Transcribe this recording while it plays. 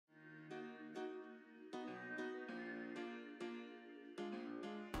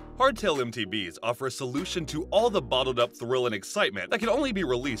Hardtail MTBs offer a solution to all the bottled-up thrill and excitement that can only be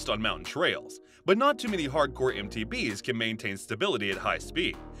released on mountain trails. But not too many hardcore MTBs can maintain stability at high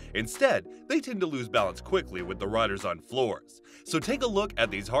speed. Instead, they tend to lose balance quickly with the riders on floors. So take a look at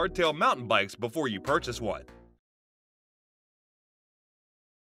these Hardtail mountain bikes before you purchase one.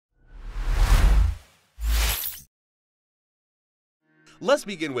 Let's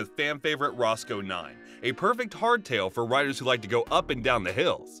begin with fan favorite Roscoe 9, a perfect hardtail for riders who like to go up and down the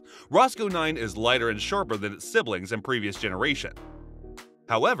hills. Roscoe 9 is lighter and sharper than its siblings in previous generation.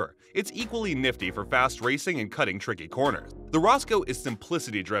 However, it's equally nifty for fast racing and cutting tricky corners. The Roscoe is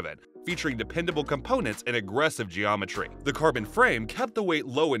simplicity-driven, featuring dependable components and aggressive geometry. The carbon frame kept the weight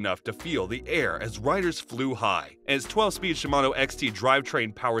low enough to feel the air as riders flew high, and its 12-speed Shimano XT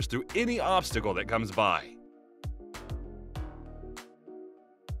drivetrain powers through any obstacle that comes by.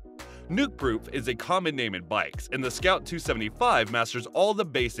 NUKEPROOF is a common name in bikes, and the Scout 275 masters all the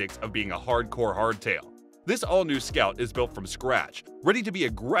basics of being a hardcore hardtail. This all-new Scout is built from scratch, ready to be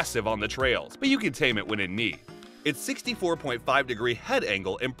aggressive on the trails, but you can tame it when in need. Its 64.5-degree head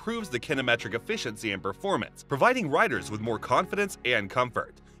angle improves the kinematic efficiency and performance, providing riders with more confidence and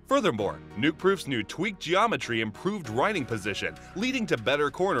comfort. Furthermore, NUKEPROOF's new tweaked geometry improved riding position, leading to better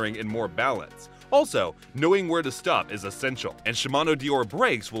cornering and more balance. Also, knowing where to stop is essential, and Shimano DEORE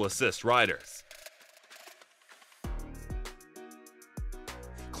brakes will assist riders.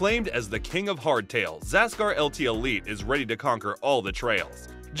 Claimed as the king of hardtail, Zaskar LT Elite is ready to conquer all the trails.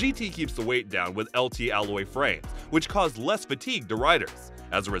 GT keeps the weight down with LT alloy frames, which cause less fatigue to riders.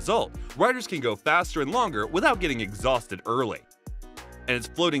 As a result, riders can go faster and longer without getting exhausted early. And its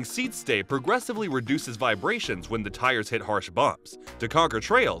floating seat stay progressively reduces vibrations when the tires hit harsh bumps. To conquer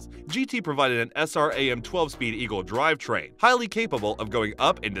trails, GT provided an SRAM 12-speed Eagle drivetrain, highly capable of going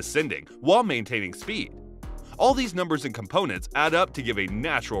up and descending while maintaining speed. All these numbers and components add up to give a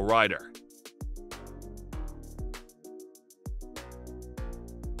natural rider.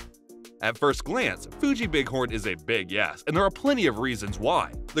 At first glance, Fuji Bighorn is a big yes, and there are plenty of reasons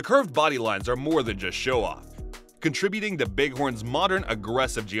why. The curved body lines are more than just show-off, contributing to Bighorn's modern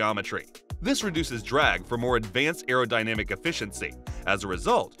aggressive geometry. This reduces drag for more advanced aerodynamic efficiency. As a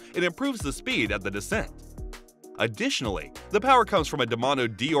result, it improves the speed at the descent. Additionally, the power comes from a Shimano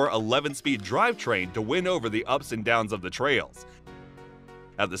DEORE 11-speed drivetrain to win over the ups and downs of the trails.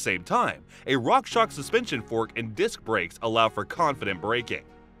 At the same time, a RockShox suspension fork and disc brakes allow for confident braking.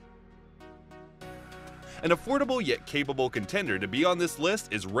 An affordable yet capable contender to be on this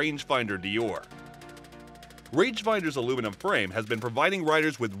list is RANGEFINDER DEORE. RANGEFINDER's aluminum frame has been providing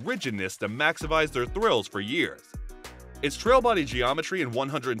riders with rigidness to maximize their thrills for years. Its trail body geometry and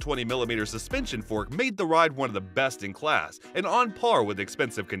 120mm suspension fork made the ride one of the best in class and on par with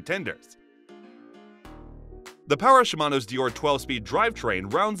expensive contenders. The power of Shimano's DEORE 12-speed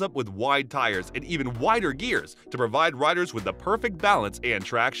drivetrain rounds up with wide tires and even wider gears to provide riders with the perfect balance and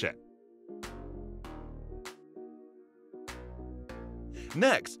traction.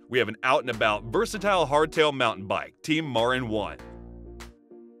 Next, we have an out-and-about, versatile hardtail mountain bike, Team MARIN 1.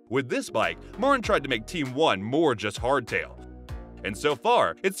 With this bike, MARIN tried to make Team 1 more just hardtail. And so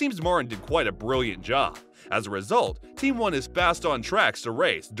far, it seems MARIN did quite a brilliant job. As a result, Team 1 is fast on tracks to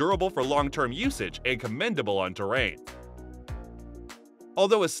race, durable for long-term usage, and commendable on terrain.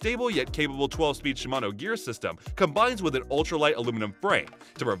 Although a stable yet capable 12-speed Shimano gear system combines with an ultralight aluminum frame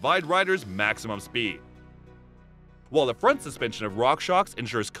to provide riders maximum speed, while the front suspension of RockShox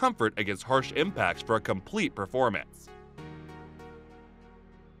ensures comfort against harsh impacts for a complete performance.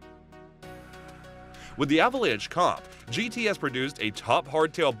 With the Avalanche COMP, GT has produced a top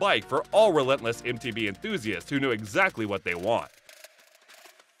hardtail bike for all relentless MTB enthusiasts who know exactly what they want.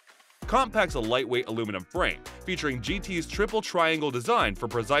 COMP packs a lightweight aluminum frame, featuring GT's triple triangle design for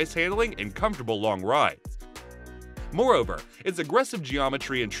precise handling and comfortable long rides. Moreover, its aggressive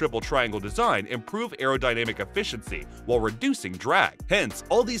geometry and triple triangle design improve aerodynamic efficiency while reducing drag. Hence,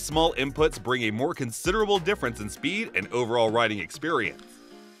 all these small inputs bring a more considerable difference in speed and overall riding experience.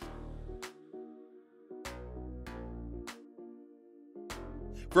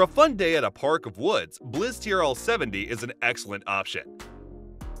 For a fun day at a park of woods, Blizz TRL 70 is an excellent option.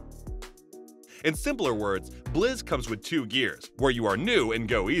 In simpler words, Blizz comes with 2 gears, where you are new and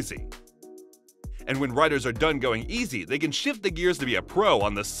go easy. And when riders are done going easy, they can shift the gears to be a pro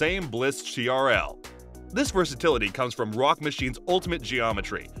on the same Blizz TRL. This versatility comes from Rock Machine's ultimate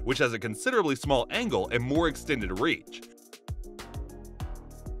geometry, which has a considerably small angle and more extended reach.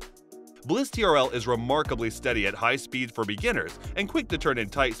 Blizz TRL is remarkably steady at high speeds for beginners and quick to turn in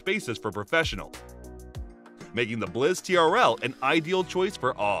tight spaces for professionals, making the Blizz TRL an ideal choice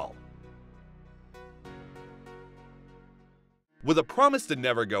for all. With a promise to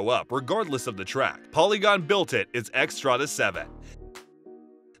never go up regardless of the track, Polygon built its XStrada 7.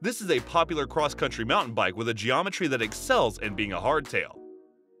 This is a popular cross-country mountain bike with a geometry that excels in being a hardtail.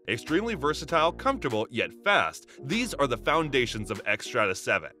 Extremely versatile, comfortable, yet fast, these are the foundations of XStrada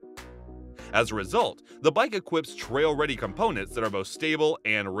 7. As a result, the bike equips trail-ready components that are both stable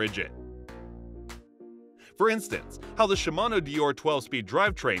and rigid. For instance, how the Shimano DEORE 12-speed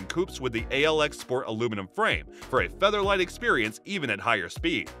drivetrain coops with the ALX Sport aluminum frame for a featherlight experience even at higher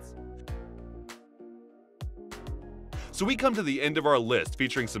speeds. So we come to the end of our list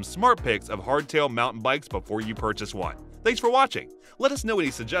featuring some smart picks of hardtail mountain bikes before you purchase one. Thanks for watching. Let us know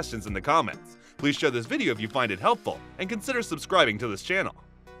any suggestions in the comments. Please share this video if you find it helpful, and consider subscribing to this channel.